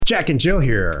Jack and Jill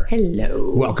here.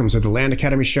 Hello. Welcome to the Land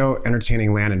Academy Show,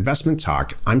 entertaining land investment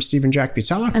talk. I'm Stephen Jack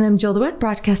Butella. And I'm Jill DeWitt,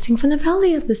 broadcasting from the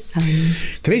Valley of the Sun.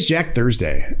 Today's Jack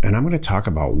Thursday, and I'm going to talk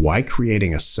about why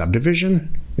creating a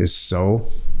subdivision is so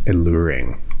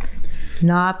alluring.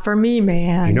 Not for me,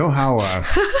 man. You know how...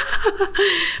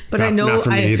 but not, I know not for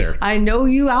me either. I know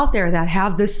you out there that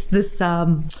have this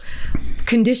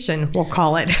condition, we'll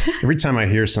call it. Every time I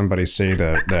hear somebody say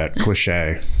that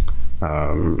cliche,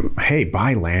 hey,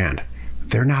 buy land.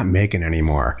 They're not making any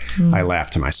more. I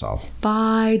laugh to myself.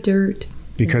 Buy dirt.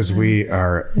 Because we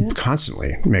are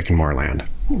constantly making more land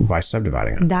by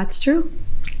subdividing it. That's true.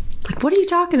 Like, what are you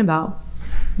talking about?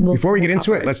 Before we get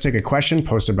into it, let's take a question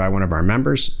posted by one of our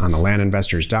members on the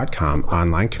landinvestors.com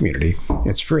online community.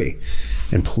 It's free.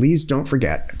 And please don't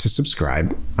forget to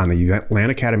subscribe on the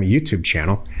Land Academy YouTube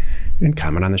channel and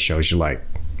comment on the shows you like.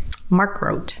 Mark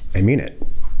wrote. I mean it.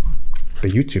 The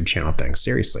YouTube channel thing,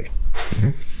 seriously.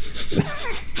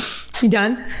 You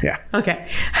done? Yeah. Okay.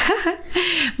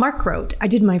 Mark wrote, I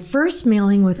did my first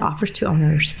mailing with offers to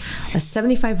owners, a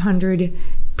 7,500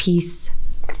 piece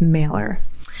mailer.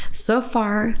 So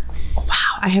far,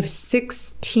 wow, I have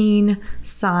 16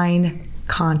 signed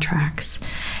contracts.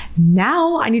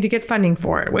 Now I need to get funding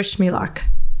for it. Wish me luck.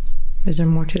 Is there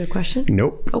more to the question?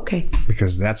 Nope. Okay.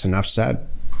 Because that's enough said.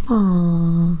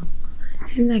 Aw,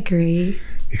 isn't that great?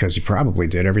 Because you probably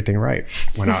did everything right.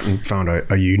 Went out and found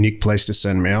a unique place to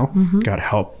send mail. Got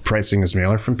help pricing his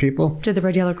mailer from people. Did the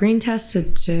red, yellow, green test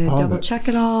to double check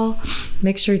it all.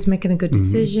 Make sure he's making a good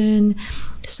decision.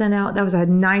 Sent out, that was a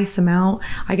nice amount.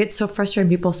 I get so frustrated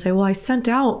when people say, well, I sent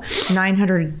out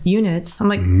 900 units. I'm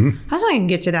like, that's not going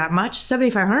to get you that much.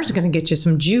 7,500 is going to get you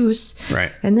some juice.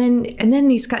 Right. And then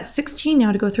he's got 16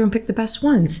 now to go through and pick the best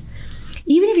ones.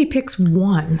 Even if he picks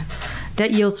one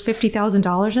that yields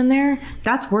 $50,000 in there,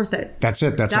 that's worth it. That's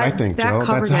it. That's what I think, Jill.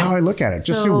 That's it. how I look at it.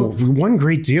 Just do one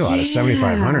great deal out of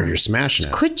 7,500. You're smashing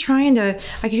it. Quit trying to.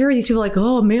 I can hear these people like,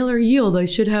 "Oh, mailer yield. I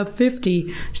should have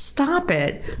 50." Stop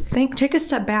it. Take a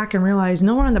step back and realize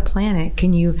nowhere on the planet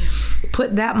can you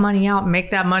put that money out and make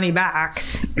that money back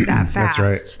that fast. That's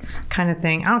right. Kind of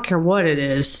thing. I don't care what it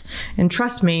is, and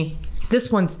trust me,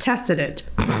 this one's tested it.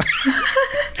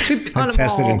 I've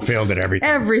tested and failed at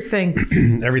everything.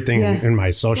 Everything in my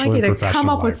social and professional life. Come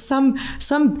up with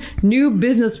some new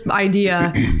business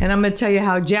idea, and I'm going to tell you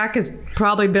how Jack has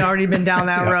probably already been down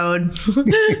that road.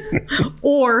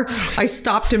 Or I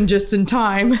stopped him just in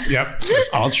time. Yep, that's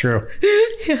all true.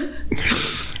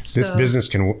 This business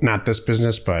can, not this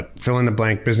business, but fill in the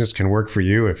blank business can work for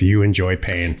you if you enjoy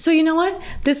pain. So you know what?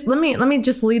 Let me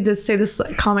just say this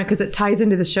comment because it ties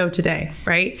into the show today,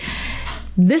 right?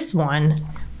 This one,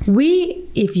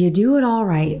 if you do it all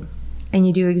right and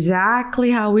you do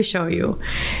exactly how we show you,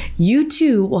 you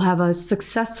too will have a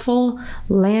successful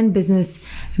land business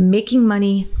making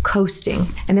money, coasting.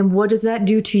 And then what does that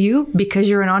do to you? Because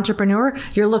you're an entrepreneur,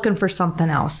 you're looking for something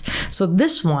else. So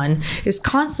this one is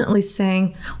constantly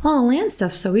saying, well, the land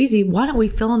stuff's so easy. Why don't we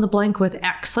fill in the blank with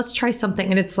X? Let's try something.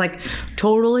 And it's like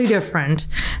totally different.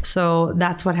 So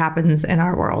that's what happens in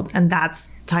our world. And that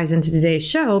ties into today's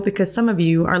show because some of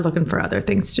you are looking for other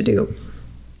things to do.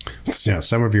 Yeah,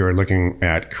 some of you are looking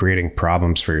at creating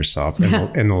problems for yourself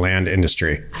in the land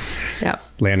industry,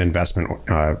 land investment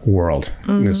world.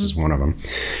 This is one of them.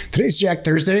 Today's Jack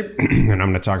Thursday, and I'm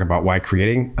going to talk about why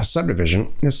creating a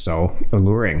subdivision is so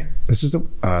alluring. This is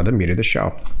the meat of the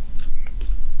show.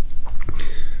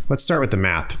 Let's start with the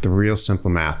math, the real simple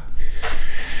math.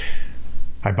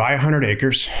 I buy 100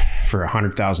 acres for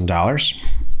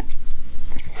 $100,000.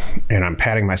 And I'm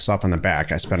patting myself on the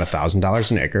back. I spent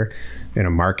 $1,000 an acre in a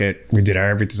market. We did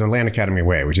everything the Land Academy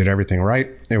way. We did everything right.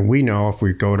 And we know if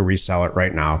we go to resell it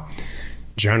right now,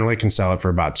 generally can sell it for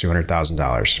about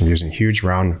 $200,000. I'm using huge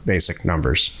round basic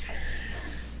numbers.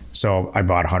 So I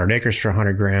bought 100 acres for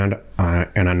 $100,000,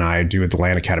 and then I do it the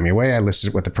Land Academy way. I listed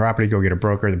it with the property, go get a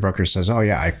broker. The broker says, "Oh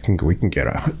yeah, we can get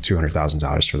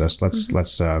 $200,000 for this.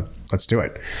 Let's do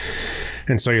it."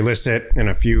 And so you list it in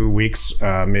a few weeks,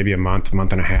 maybe a month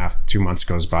and a half, 2 months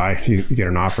goes by. You get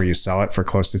an offer, you sell it for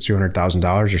close to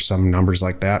 $200,000 or some numbers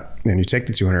like that, and you take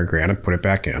the $200,000 and put it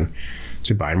back in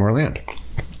to buy more land.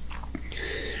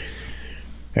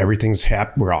 Everything's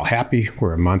happy. We're all happy.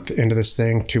 We're a month into this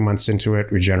thing, 2 months into it.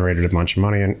 We generated a bunch of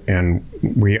money, and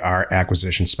we are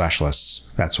acquisition specialists.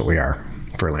 That's what we are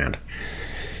for land.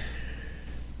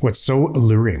 What's so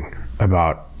alluring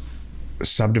about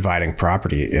subdividing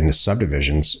property into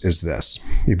subdivisions is this.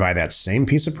 You buy that same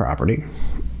piece of property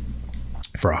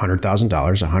for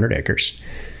 $100,000, 100 acres,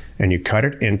 and you cut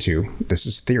it into, this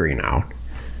is theory now,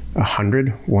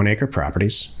 100 1-acre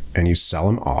properties, and you sell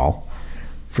them all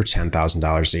for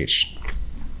 $10,000 each.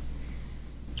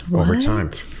 over time.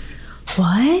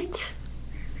 What?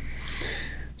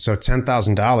 So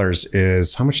 $10,000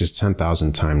 is, how much is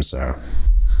 10,000 times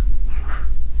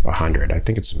 100? I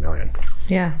think it's $1 million.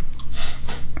 Yeah.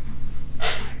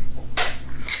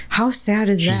 How sad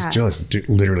is She's that? just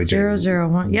literally doing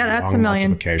 001. Yeah, that's $1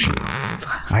 million. multiplication.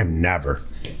 I've never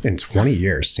in 20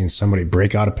 years seen somebody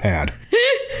break out a pad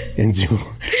and do.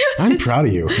 I'm proud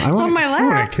of you. I on my lap.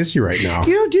 want to kiss you right now.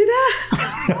 You don't do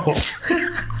that? No.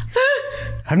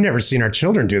 I've never seen our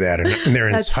children do that in their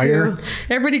That's entire. true.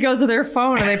 Everybody goes to their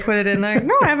phone and they put it in there.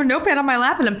 No, I have a notepad on my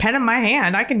lap and a pen in my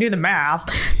hand. I can do the math.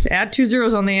 Just add 2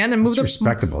 zeros on the end and move That's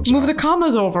respectable, move Joe. the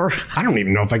commas over. I don't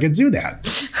even know if I could do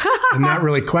that, and not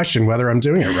really question whether I'm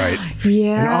doing it right.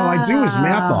 Yeah. And all I do is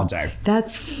math all day.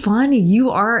 That's funny. You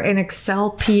are an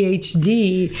Excel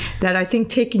PhD that I think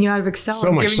taking you out of Excel. So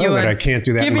and much giving so you that I can't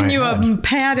do that in Giving my you head. a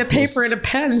pad, a paper, and a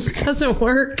pen doesn't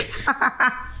work.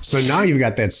 So now you've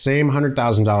got that same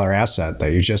 $100,000 asset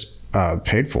that you just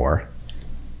paid for,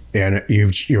 and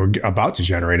you're about to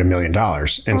generate $1 million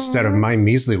instead of my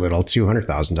measly little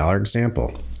 $200,000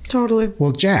 example. Totally.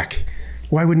 Well, Jack,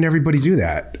 why wouldn't everybody do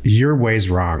that? Your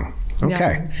way's wrong. Okay.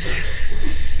 Yeah.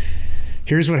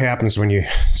 Here's what happens when you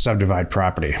subdivide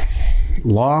property.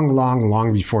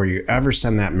 Long before you ever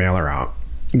send that mailer out.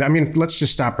 I mean, let's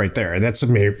just stop right there. That's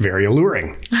very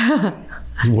alluring.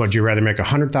 Would you rather make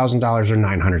 $100,000 or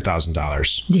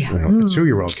 $900,000? Yeah. You know, a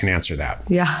 2-year-old can answer that.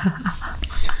 Yeah.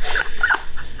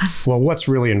 Well, what's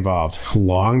really involved?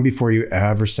 Long before you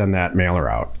ever send that mailer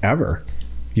out, ever,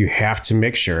 you have to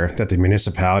make sure that the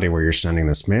municipality where you're sending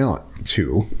this mail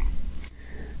to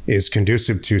is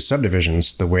conducive to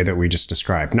subdivisions the way that we just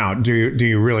described. Now, do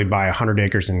you really buy 100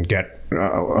 acres and get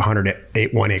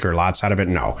 108 1-acre lots out of it?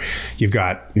 No. You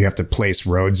have to place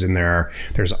roads in there.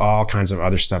 There's all kinds of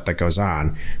other stuff that goes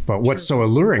on. But what's so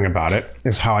alluring about it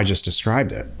is how I just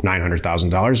described it.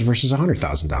 $900,000 versus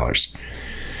 $100,000.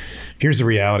 Here's the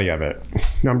reality of it.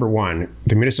 Number one,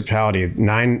 the municipality,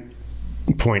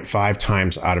 9.5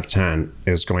 times out of 10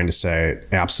 is going to say,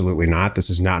 absolutely not.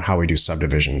 This is not how we do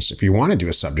subdivisions. If you want to do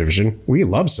a subdivision, we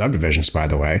love subdivisions, by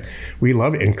the way. We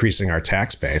love increasing our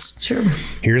tax base. Sure.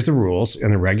 Here's the rules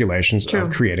and the regulations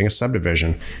of creating a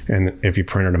subdivision. And if you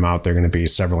printed them out, they're going to be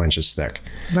several inches thick.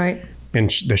 Right.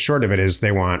 And the short of it is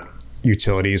they want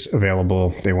utilities available.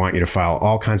 They want you to file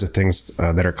all kinds of things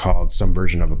that are called some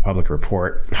version of a public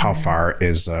report. How far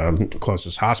is the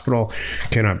closest hospital?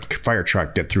 Can a fire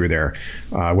truck get through there?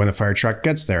 When the fire truck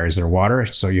gets there, is there water?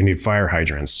 So you need fire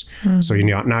hydrants. So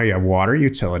now you have water,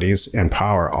 utilities, and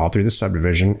power all through the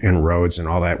subdivision and roads and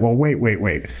all that. Well,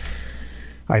 wait.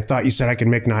 I thought you said I could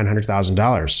make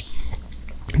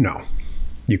 $900,000. No,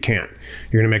 you can't.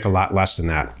 You're going to make a lot less than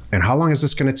that. And how long is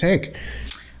this going to take?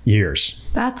 Years.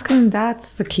 That's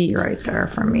the key right there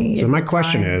for me. So my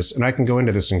question is, and I can go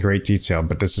into this in great detail,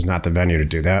 but this is not the venue to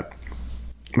do that.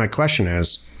 My question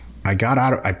is, I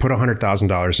put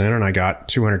 $100,000 in and I got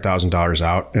 $200,000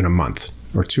 out in a month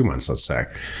or 2 months, let's say.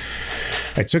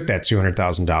 I took that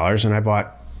 $200,000 and I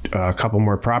bought a couple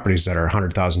more properties that are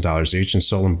 $100,000 each and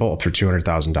sold them both for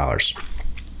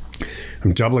 $200,000.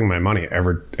 I'm doubling my money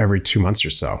every 2 months or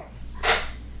so.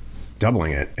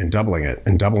 Doubling it and doubling it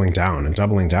and doubling down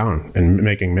and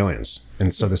making millions.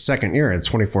 And so the second year, it's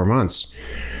 24 months,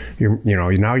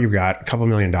 now you've got a couple $1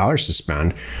 million to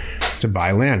spend to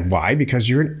buy land. Why? Because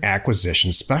you're an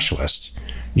acquisition specialist.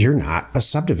 You're not a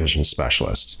subdivision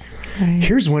specialist. Right.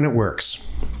 Here's when it works.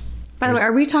 By the way,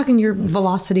 are we talking your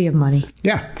velocity of money?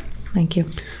 Yeah. Thank you.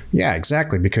 Yeah,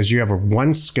 exactly. Because you have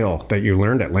one skill that you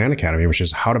learned at Land Academy, which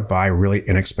is how to buy really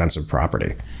inexpensive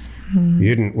property.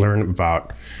 You didn't learn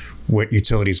about what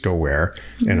utilities go where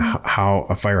and how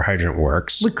a fire hydrant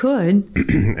works. We could.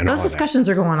 And Those discussions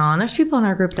are going on. There's people in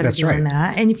our group that are doing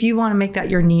that. And if you want to make that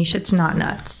your niche, it's not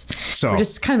nuts. So we're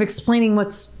just kind of explaining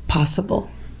what's possible.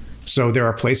 So there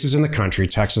are places in the country,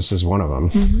 Texas is one of them,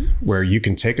 where you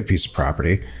can take a piece of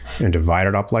property and divide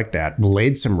it up like that,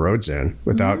 blade some roads in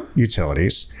without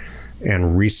utilities,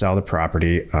 and resell the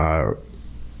property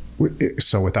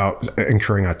so without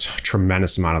incurring a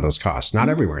tremendous amount of those costs. Not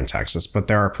everywhere in Texas, but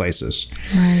there are places.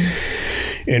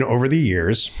 Right. And over the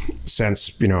years, since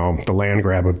the land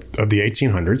grab of the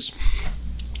 1800s,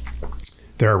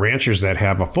 there are ranchers that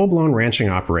have a full-blown ranching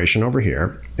operation over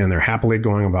here, and they're happily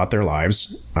going about their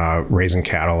lives, raising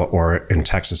cattle, or in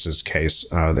Texas's case,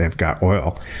 they've got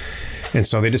oil. And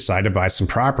so they decide to buy some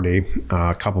property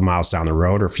a couple miles down the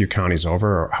road or a few counties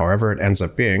over, or however it ends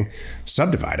up being,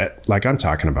 subdivide it, like I'm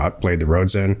talking about, blade the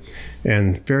roads in,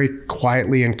 and very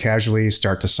quietly and casually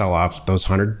start to sell off those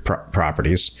 100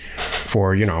 properties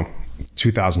for,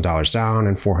 $2,000 down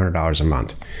and $400 a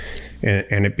month.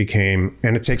 And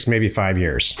it takes maybe 5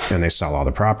 years, and they sell all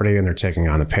the property and they're taking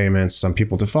on the payments. Some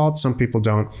people default, some people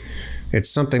don't. It's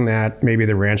something that maybe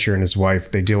the rancher and his wife,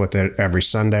 they deal with it every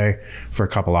Sunday for a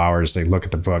couple hours. They look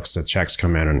at the books, the checks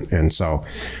come in. And so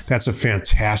that's a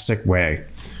fantastic way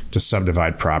to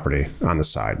subdivide property on the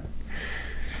side.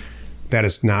 That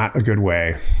is not a good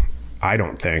way, I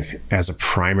don't think, as a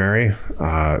primary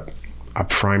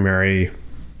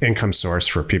income source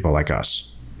for people like us.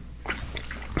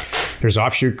 There's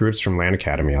offshoot groups from Land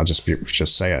Academy, I'll just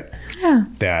say it,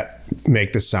 that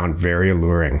make this sound very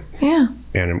alluring. Yeah.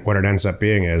 And what it ends up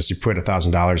being is you put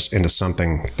 $1,000 into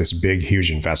something, this big,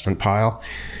 huge investment pile,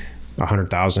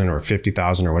 100,000 or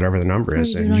 50,000 or whatever the number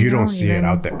is, and you don't see it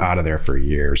out of there for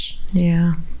years.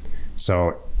 Yeah.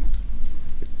 So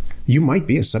you might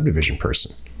be a subdivision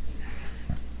person.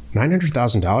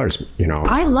 $900,000, you know.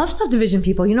 I love subdivision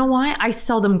people. You know why? I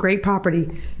sell them great property.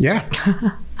 Yeah.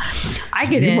 I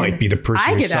get in. You might be the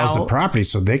person who sells the property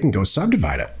so they can go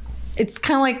subdivide it. It's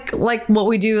kind of like what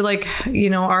we do, like, you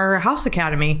know, our house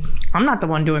academy. I'm not the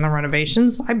one doing the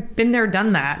renovations. I've been there,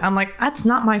 done that. I'm like, that's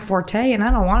not my forte, and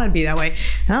I don't want to be that way.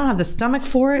 And I don't have the stomach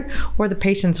for it or the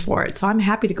patience for it. So I'm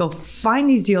happy to go find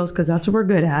these deals, because that's what we're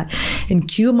good at, and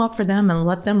queue them up for them and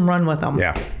let them run with them.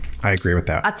 Yeah, I agree with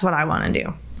that. That's what I want to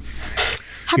do.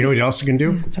 You know what else you can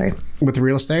do? Sorry. With the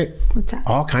real estate? What's that?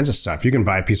 All kinds of stuff. You can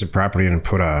buy a piece of property and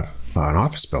put an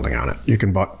office building on it. You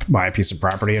can buy a piece of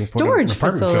property and put an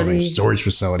apartment building. Storage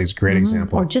facility is a great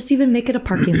example. Or just even make it a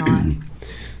parking lot.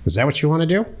 Is that what you want to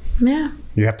do? Yeah.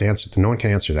 You have to answer. No one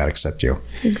can answer that except you.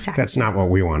 Exactly. That's not what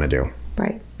we want to do.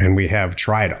 Right. And we have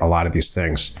tried a lot of these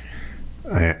things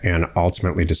and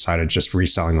ultimately decided just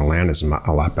reselling the land is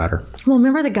a lot better. Well,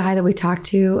 remember the guy that we talked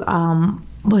to?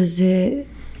 Was it...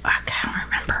 I can't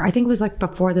remember. I think it was like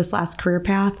before this last career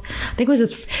path. I think it was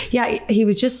just, he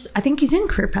was just, I think he's in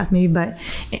career path maybe, but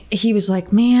he was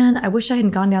like, man, I wish I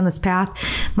hadn't gone down this path.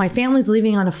 My family's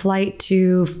leaving on a flight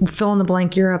to fill in the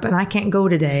blank Europe, and I can't go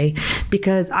today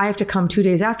because I have to come 2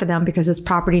 days after them because this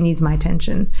property needs my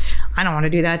attention. I don't want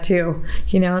to do that too.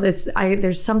 You know,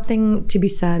 there's something to be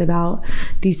said about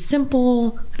these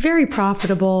simple, very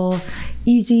profitable,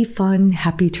 easy, fun,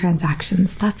 happy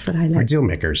transactions. That's what I like. We're deal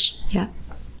makers. Yeah.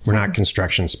 We're not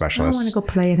construction specialists. I want to go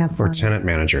play and have fun. We're tenant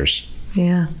managers.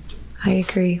 Yeah, I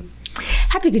agree.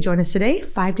 Happy you could join us today.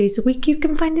 5 days a week, you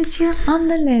can find us here on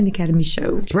the Land Academy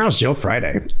Show. Tomorrow's Jill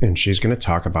Friday, and she's going to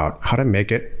talk about how to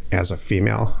make it as a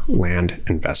female land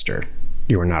investor.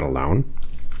 You are not alone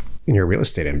in your real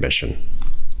estate ambition.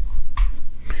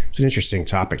 It's an interesting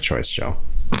topic choice, Jill.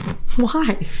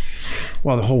 Why?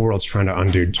 Well, the whole world's trying to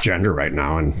undo gender right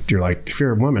now, and you're like, if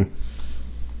you're a woman,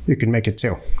 you can make it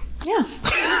too. Yeah.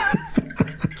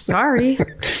 Sorry,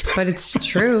 but it's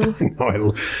true.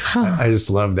 No, I just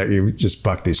love that you just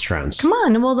buck these trends. Come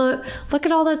on, well, look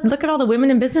at all the women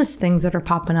in business things that are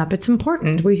popping up. It's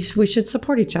important. We should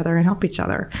support each other and help each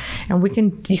other, and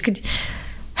you could.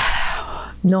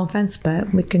 No offense,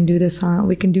 but we can do this.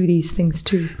 We can do these things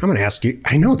too. I'm going to ask you.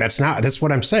 I know that's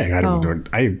what I'm saying.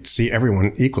 I see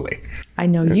everyone equally. I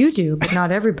know you do, but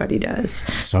not everybody does.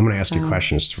 So I'm going to ask you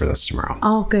questions for this tomorrow.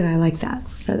 Oh, good. I like that.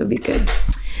 That would be good.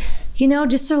 You know,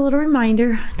 just a little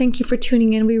reminder, thank you for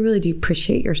tuning in. We really do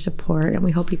appreciate your support, and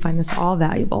we hope you find this all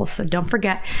valuable. So don't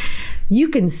forget, you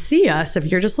can see us, if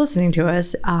you're just listening to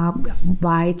us,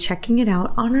 by checking it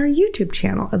out on our YouTube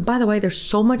channel. And by the way, there's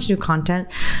so much new content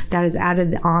that is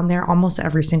added on there almost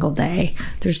every single day.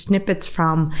 There's snippets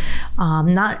from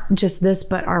not just this,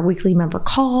 but our weekly member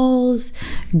calls,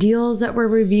 deals that we're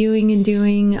reviewing and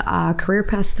doing, career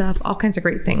path stuff, all kinds of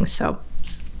great things. So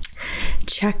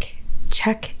check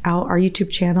out our YouTube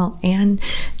channel and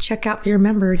check out if you're a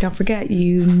member. Don't forget,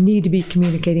 you need to be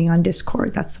communicating on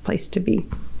Discord. That's the place to be.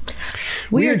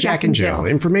 We are Jack and Jill.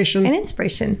 Information and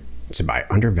inspiration to buy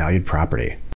undervalued property.